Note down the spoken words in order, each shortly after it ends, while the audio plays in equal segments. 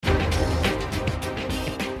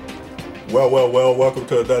Well, welcome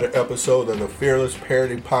to another episode of the Fearless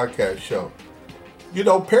Parenting Podcast Show. You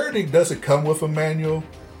know, parenting doesn't come with a manual.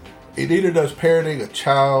 It neither does parenting a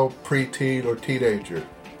child, preteen, or teenager.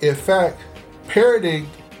 In fact, parenting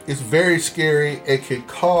is very scary and can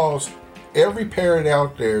cause every parent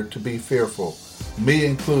out there to be fearful, me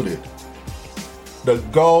included. The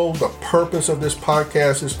goal, the purpose of this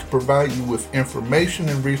podcast is to provide you with information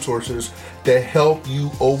and resources that help you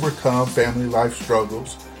overcome family life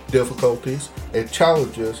struggles, difficulties, and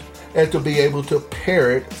challenges, and to be able to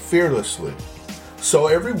parent fearlessly. So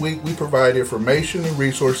every week we provide information and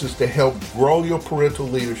resources to help grow your parental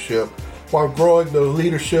leadership while growing the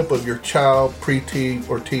leadership of your child, preteen,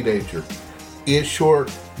 or teenager. In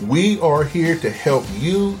short, we are here to help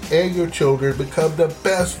you and your children become the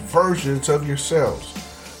best versions of yourselves.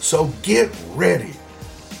 So get ready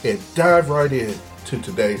and dive right in to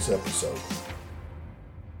today's episode.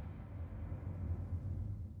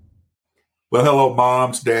 Well, hello,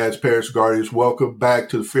 moms, dads, parents, guardians. Welcome back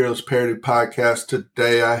to the Fearless Parenting Podcast.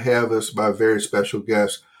 Today I have as my very special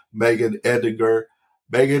guest, Megan Edinger.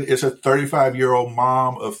 Megan is a 35-year-old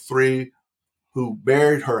mom of three who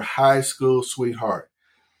married her high school sweetheart.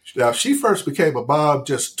 Now, she first became a mom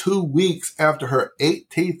just 2 weeks after her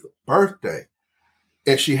 18th birthday,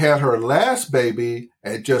 and she had her last baby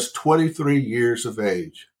at just 23 years of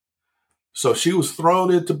age. So she was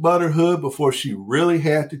thrown into motherhood before she really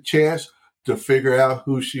had the chance to figure out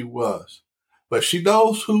who she was. But she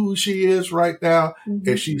knows who she is right now,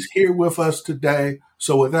 and she's here with us today.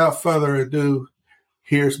 So without further ado,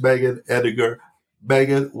 here's Megan Edinger.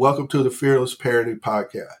 Megan, welcome to the Fearless Parenting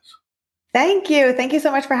Podcast. Thank you. Thank you so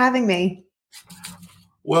much for having me.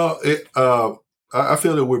 Well, I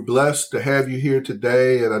feel that we're blessed to have you here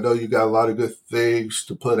today, and I know you got a lot of good things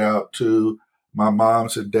to put out to my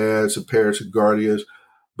moms and dads and parents and guardians.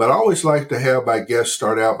 But I always like to have my guests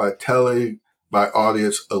start out by telling my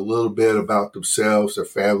audience a little bit about themselves, their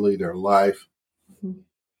family, their life.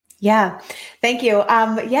 Yeah. Thank you.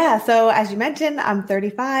 So as you mentioned, I'm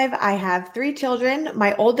 35. I have 3 children.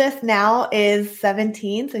 My oldest now is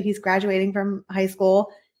 17. So he's graduating from high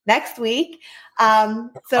school next week.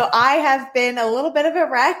 So I have been a little bit of a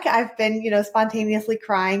wreck. I've been, spontaneously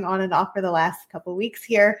crying on and off for the last couple of weeks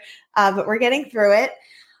here, but we're getting through it.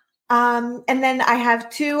 And then I have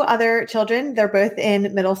 2 other children. They're both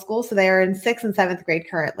in middle school. So they are in 6th and 7th grade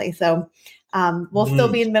currently. So we'll still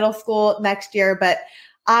be in middle school next year, but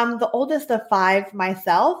I'm the oldest of 5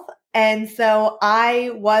 myself. And so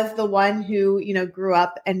I was the one who, grew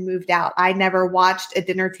up and moved out. I never watched a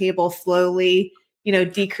dinner table slowly,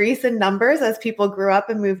 decrease in numbers as people grew up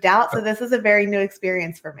and moved out. So this is a very new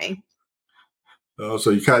experience for me.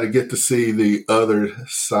 So you kind of get to see the other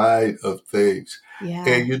side of things. Yeah.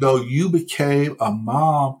 And, you became a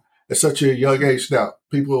mom at such a young age. Now,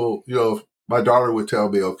 people, my daughter would tell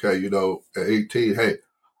me, okay, at 18, hey,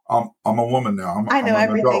 I'm a woman now. I know I'm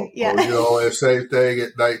everything. Adult. Yeah. And same thing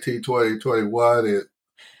at 19, 20, 21. And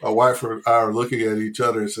my wife and I are looking at each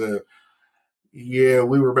other and saying, yeah,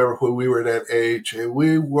 we remember when we were that age and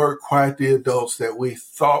we weren't quite the adults that we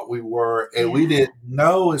thought we were. And we didn't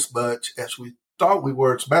know as much as we thought we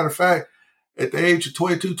were. As a matter of fact, at the age of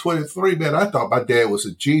 22, 23, man, I thought my dad was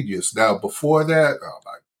a genius. Now, before that,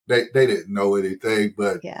 they didn't know anything.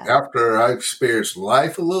 But after I experienced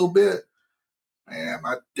life a little bit, man,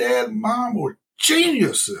 my dad and mom were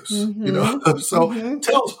geniuses, So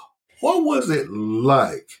tell us, what was it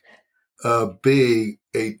like being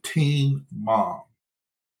a teen mom?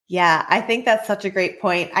 Yeah, I think that's such a great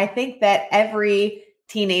point. I think that every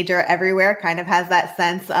teenager everywhere kind of has that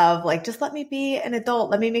sense of like, just let me be an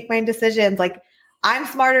adult. Let me make my own decisions. Like, I'm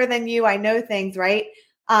smarter than you. I know things, right?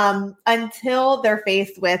 Until they're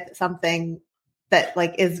faced with something that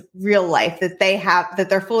like is real life that they have, that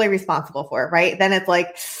they're fully responsible for, right? Then it's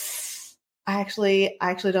like, I actually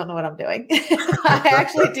don't know what I'm doing. I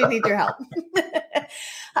actually do need your help.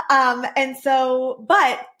 And so,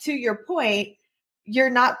 but to your point, you're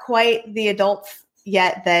not quite the adults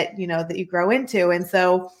yet that you grow into. And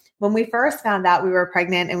so when we first found out we were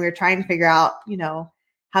pregnant and we were trying to figure out,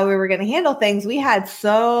 how we were going to handle things, we had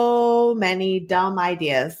so many dumb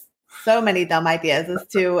ideas as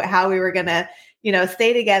to how we were going to,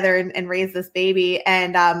 stay together and raise this baby.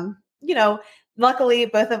 And, luckily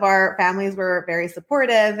both of our families were very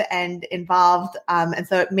supportive and involved. And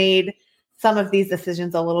so it made some of these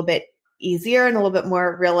decisions a little bit easier and a little bit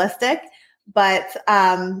more realistic. But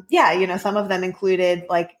some of them included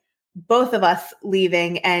like both of us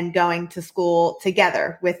leaving and going to school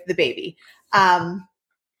together with the baby.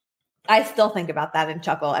 I still think about that and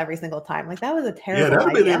chuckle every single time. Like, that was a terrible idea. Yeah,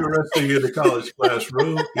 that would have been interesting in the college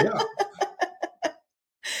classroom. Yeah.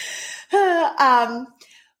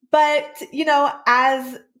 But,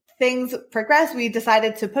 as things progressed, we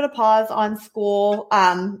decided to put a pause on school.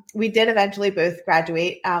 We did eventually both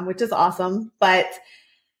graduate, which is awesome, but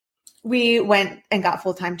we went and got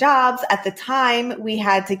full-time jobs. At the time, we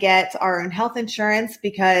had to get our own health insurance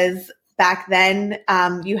because back then,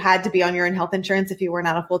 you had to be on your own health insurance if you were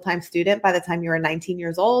not a full-time student by the time you were 19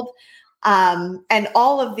 years old. And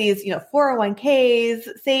all of these,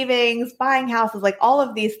 401ks, savings, buying houses, like all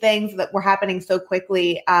of these things that were happening so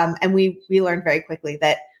quickly. And we learned very quickly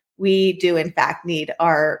that we do in fact need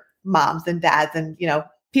our moms and dads and,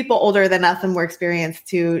 people older than us and more experienced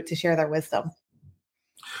to share their wisdom.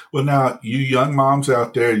 Well, now, you young moms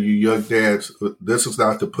out there, you young dads, this is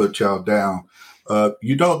not to put y'all down.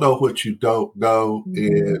 You don't know what you don't know.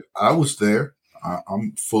 Mm-hmm. And I was there.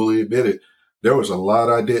 I'm fully admitted. There was a lot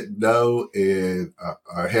I didn't know, and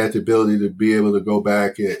I had the ability to be able to go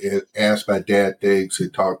back and ask my dad things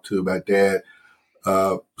and talk to my dad.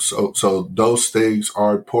 So those things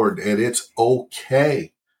are important, and it's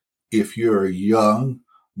okay if you're a young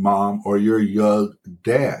mom or you're a young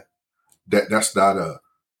dad. That's not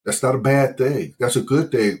a bad thing. That's a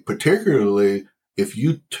good thing, particularly if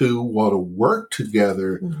you two want to work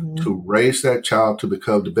together mm-hmm. to raise that child to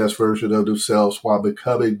become the best version of themselves while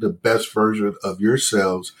becoming the best version of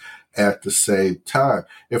yourselves at the same time.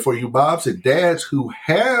 And for you moms and dads who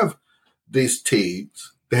have these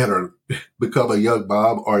teens that are become a young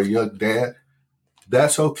mom or a young dad,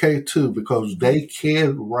 that's okay too, because they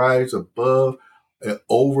can rise above and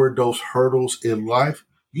over those hurdles in life.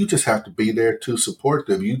 You just have to be there to support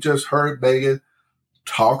them. You just heard Megan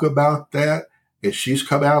talk about that, and she's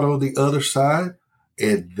come out on the other side,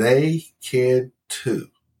 and they can too.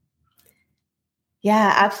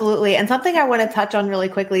 Yeah, absolutely. And something I want to touch on really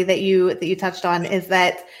quickly that you touched on is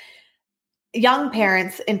that young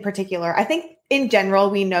parents in particular, I think in general,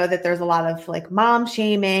 we know that there's a lot of like mom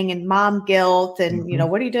shaming and mom guilt and, mm-hmm.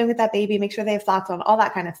 What are you doing with that baby? Make sure they have socks on, all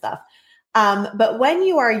that kind of stuff. But when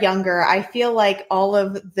you are younger, I feel like all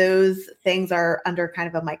of those things are under kind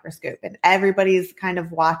of a microscope and everybody's kind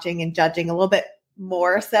of watching and judging a little bit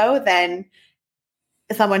more so than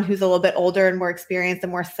someone who's a little bit older and more experienced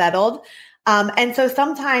and more settled. And so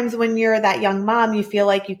sometimes when you're that young mom, you feel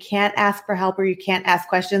like you can't ask for help or you can't ask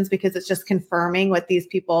questions because it's just confirming what you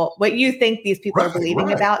think these people are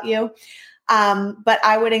believing about you. But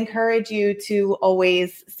I would encourage you to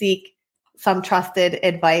always seek some trusted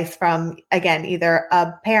advice from, again, either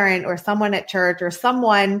a parent or someone at church or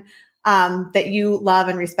someone that you love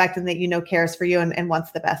and respect and that cares for you and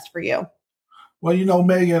wants the best for you. Well,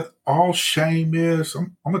 Megan, all shame is,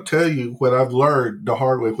 I'm going to tell you what I've learned the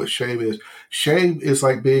hard way what shame is. Shame is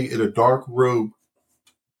like being in a dark room,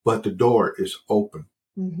 but the door is open.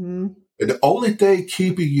 Mm-hmm. And the only thing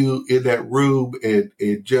keeping you in that room and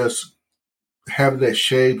just having that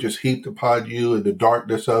shame just heaped upon you and the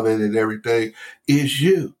darkness of it and everything is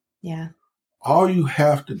you. Yeah. All you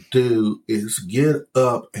have to do is get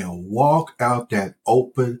up and walk out that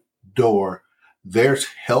open door. There's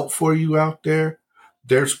help for you out there.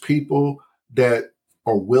 There's people that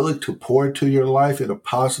are willing to pour into your life in a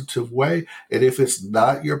positive way. And if it's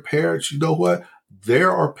not your parents, you know what?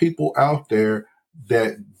 There are people out there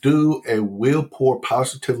that do and will pour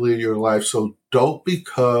positively in your life. So don't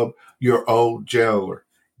become your own jailer.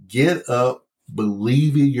 Get up,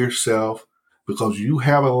 believe in yourself, because you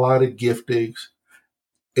have a lot of giftings,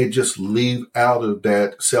 and just leave out of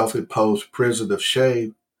that self-imposed prison of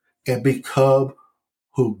shame and become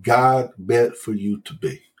who God meant for you to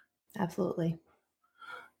be. Absolutely.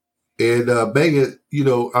 And Megan,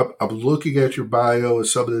 I'm looking at your bio and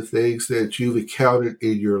some of the things that you've encountered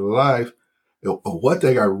in your life. And one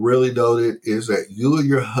thing I really noted is that you and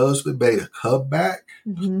your husband made a comeback.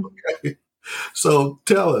 Mm-hmm. Okay. So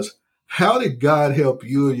tell us, how did God help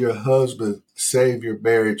you and your husband save your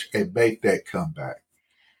marriage and make that comeback?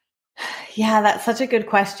 Yeah, that's such a good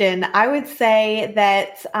question. I would say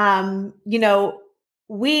that,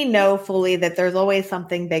 we know fully that there's always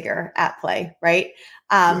something bigger at play, right?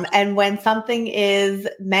 Yes. And when something is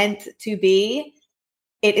meant to be,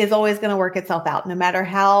 it is always going to work itself out, no matter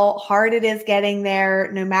how hard it is getting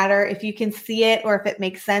there, no matter if you can see it or if it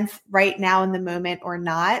makes sense right now in the moment or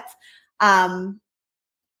not.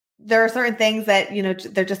 There are certain things that,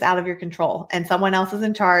 they're just out of your control and someone else is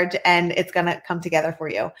in charge and it's going to come together for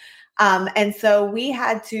you. And so we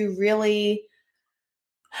had to really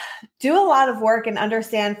do a lot of work and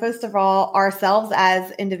understand, first of all, ourselves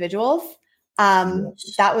as individuals.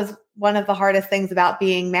 Yes. That was one of the hardest things about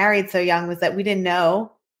being married so young, was that we didn't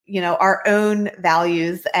know, our own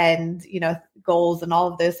values and, goals and all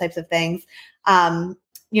of those types of things.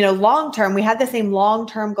 long term, we had the same long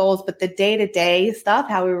term goals, but the day to day stuff,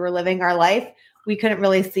 how we were living our life, we couldn't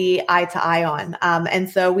really see eye to eye on. And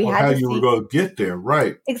so we had how to you were going to get there,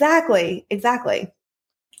 right? Exactly.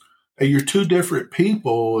 And you're two different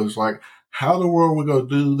people. It's like, how in the world we're going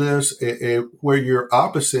to do this? And where you're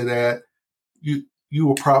opposite at, you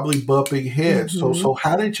were probably bumping heads. Mm-hmm. So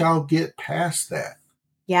how did y'all get past that?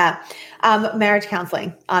 Yeah. Marriage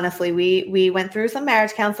counseling. Honestly, we went through some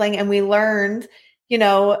marriage counseling and we learned,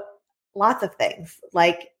 lots of things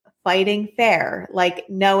like fighting fair, like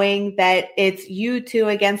knowing that it's you two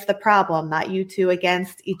against the problem, not you two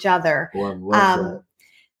against each other. Oh, I love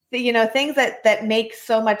that. Things that make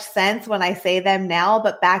so much sense when I say them now,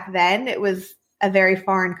 but back then it was a very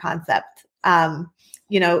foreign concept.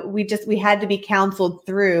 We had to be counseled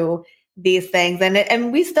through these things,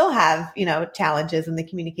 and we still have, challenges in the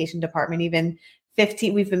communication department. Even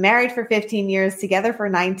 15, we've been married for 15 years, together for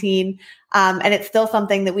 19. And it's still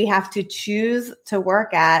something that we have to choose to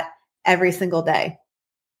work at every single day.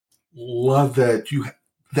 Love that.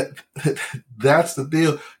 That's the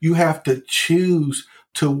deal. You have to choose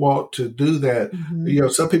to want to do that. Mm-hmm.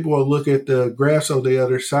 Some people will look at the grass on the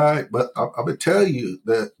other side, but I'm going to tell you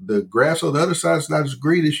that the grass on the other side is not as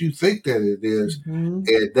green as you think that it is. Mm-hmm.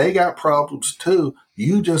 And they got problems too.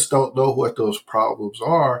 You just don't know what those problems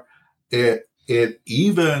are. And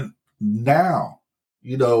even now,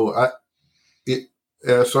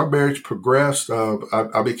 as our marriage progressed,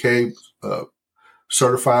 I became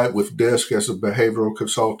certified with DISC as a behavioral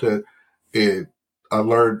consultant, and I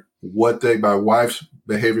learned one thing: my wife's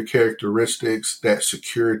behavior characteristics, that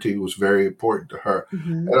security was very important to her.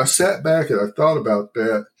 Mm-hmm. And I sat back and I thought about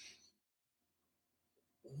that.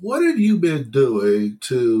 What have you been doing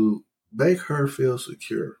to make her feel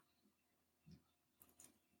secure?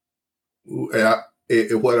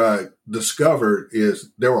 And what I discovered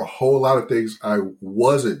is there were a whole lot of things I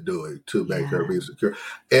wasn't doing to make her be secure.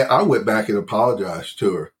 And I went back and apologized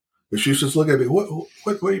to her. And she just looked at me, what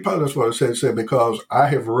are you apologizing for? I said, because I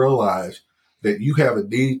have realized that you have a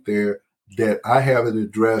need there that I haven't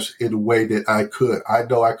addressed in the way that I could. I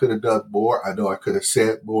know I could have done more. I know I could have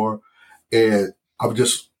said more. And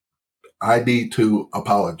I need to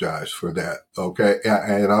apologize for that. Okay.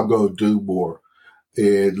 And I'm going to do more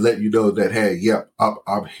and let you know that, hey, yep,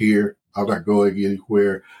 I'm here. I'm not going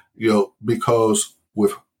anywhere, because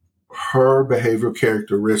with her behavioral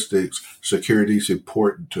characteristics, security is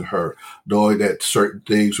important to her, knowing that certain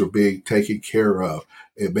things are being taken care of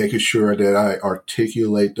and making sure that I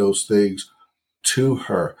articulate those things to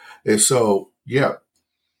her. And so,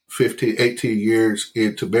 15, 18 years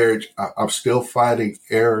into marriage, I'm still finding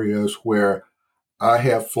areas where I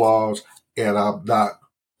have flaws and I'm not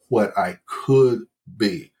what I could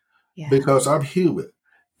be because I'm human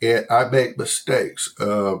and I make mistakes.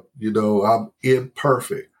 I'm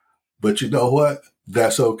imperfect. But you know what?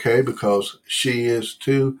 That's okay because she is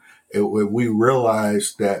too. And when we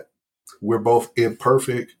realize that we're both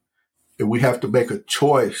imperfect and we have to make a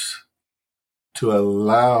choice to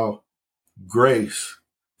allow grace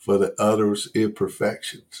for the other's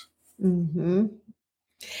imperfections. Mm-hmm.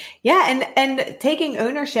 Yeah. And taking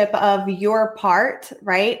ownership of your part,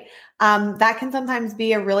 right? That can sometimes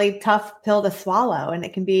be a really tough pill to swallow. And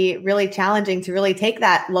it can be really challenging to really take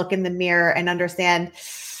that look in the mirror and understand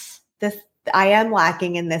this. I am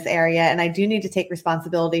lacking in this area and I do need to take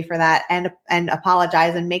responsibility for that and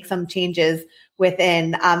apologize and make some changes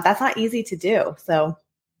within. That's not easy to do. So.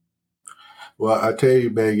 Well, I tell you,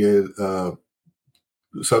 Megan,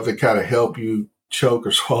 something kind of help you choke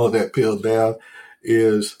or swallow that pill down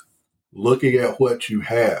is looking at what you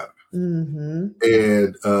have. Mm-hmm.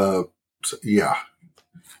 And,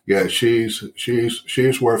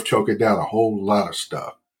 she's worth choking down a whole lot of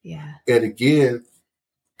stuff. Yeah. And again,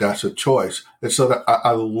 that's a choice. And so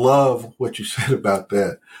I love what you said about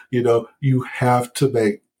that. You have to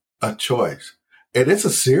make a choice. And it's a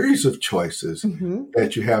series of choices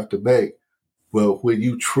that you have to make. Well, when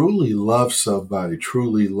you truly love somebody,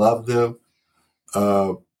 truly love them,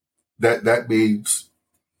 that means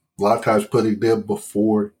a lot of times putting them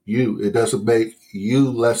before you. It doesn't make you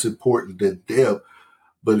less important than them.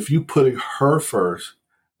 But if you're putting her first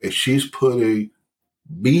and she's putting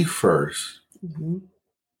me first,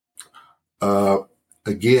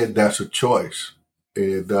 again, that's a choice.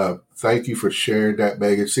 And thank you for sharing that,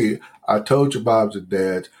 Megan. See, I told you, moms and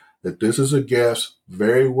dads, that this is a guest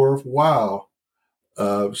very worthwhile.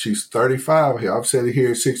 She's 35 here. I'm sitting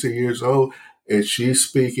here 60 years old, and she's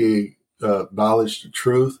speaking knowledge to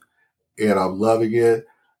truth, and I'm loving it.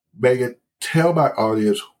 Megan, tell my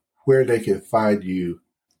audience where they can find you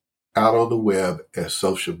out on the web and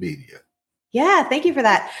social media. Yeah, thank you for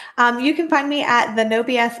that. You can find me at the No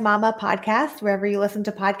BS Mama podcast, wherever you listen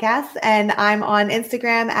to podcasts. And I'm on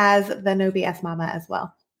Instagram as the No BS Mama as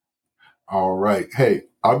well. All right. Hey,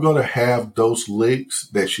 I'm going to have those links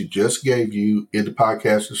that she just gave you in the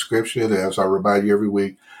podcast description. As I remind you every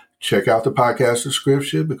week, check out the podcast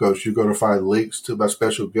description because you're going to find links to my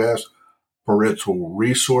special guest, parental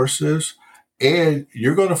resources, and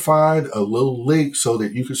you're going to find a little link so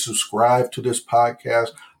that you can subscribe to this podcast.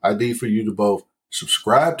 I need for you to both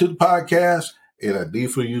subscribe to the podcast and I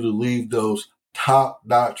need for you to leave those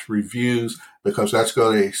top-notch reviews because that's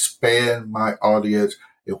going to expand my audience.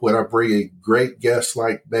 And when I bring a great guest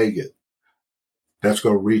like Megan, that's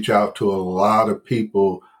going to reach out to a lot of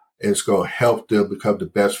people and it's going to help them become the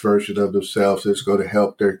best version of themselves. It's going to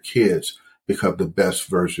help their kids become the best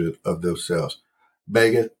version of themselves.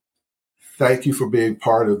 Megan, thank you for being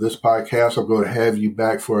part of this podcast. I'm going to have you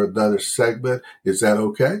back for another segment. Is that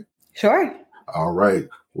okay? Sure. All right.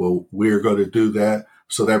 Well, we're going to do that.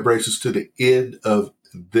 So that brings us to the end of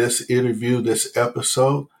this interview, this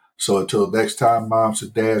episode. So until next time, moms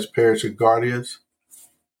and dads, parents and guardians,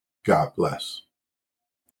 God bless.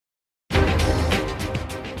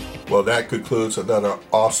 Well, that concludes another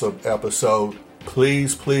awesome episode.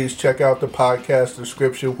 Please check out the podcast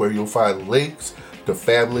description where you'll find links to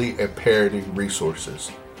family and parenting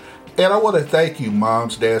resources. And I want to thank you,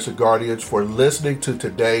 moms, dads, and guardians, for listening to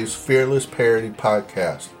today's Fearless Parenting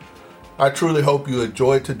Podcast. I truly hope you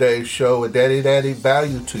enjoyed today's show and that it added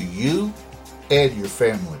value to you and your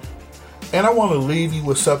family. And I want to leave you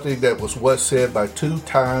with something that was once said by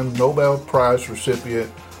two-time Nobel Prize recipient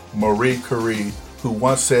Marie Curie, who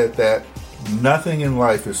once said that nothing in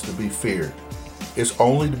life is to be feared. It's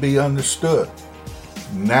only to be understood.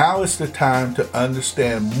 Now is the time to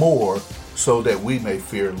understand more so that we may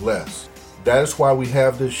fear less. That is why we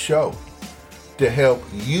have this show, to help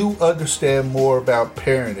you understand more about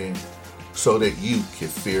parenting so that you can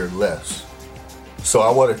fear less. So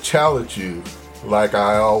I want to challenge you, like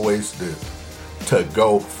I always do, to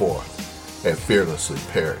go forth and fearlessly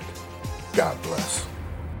parent. God bless.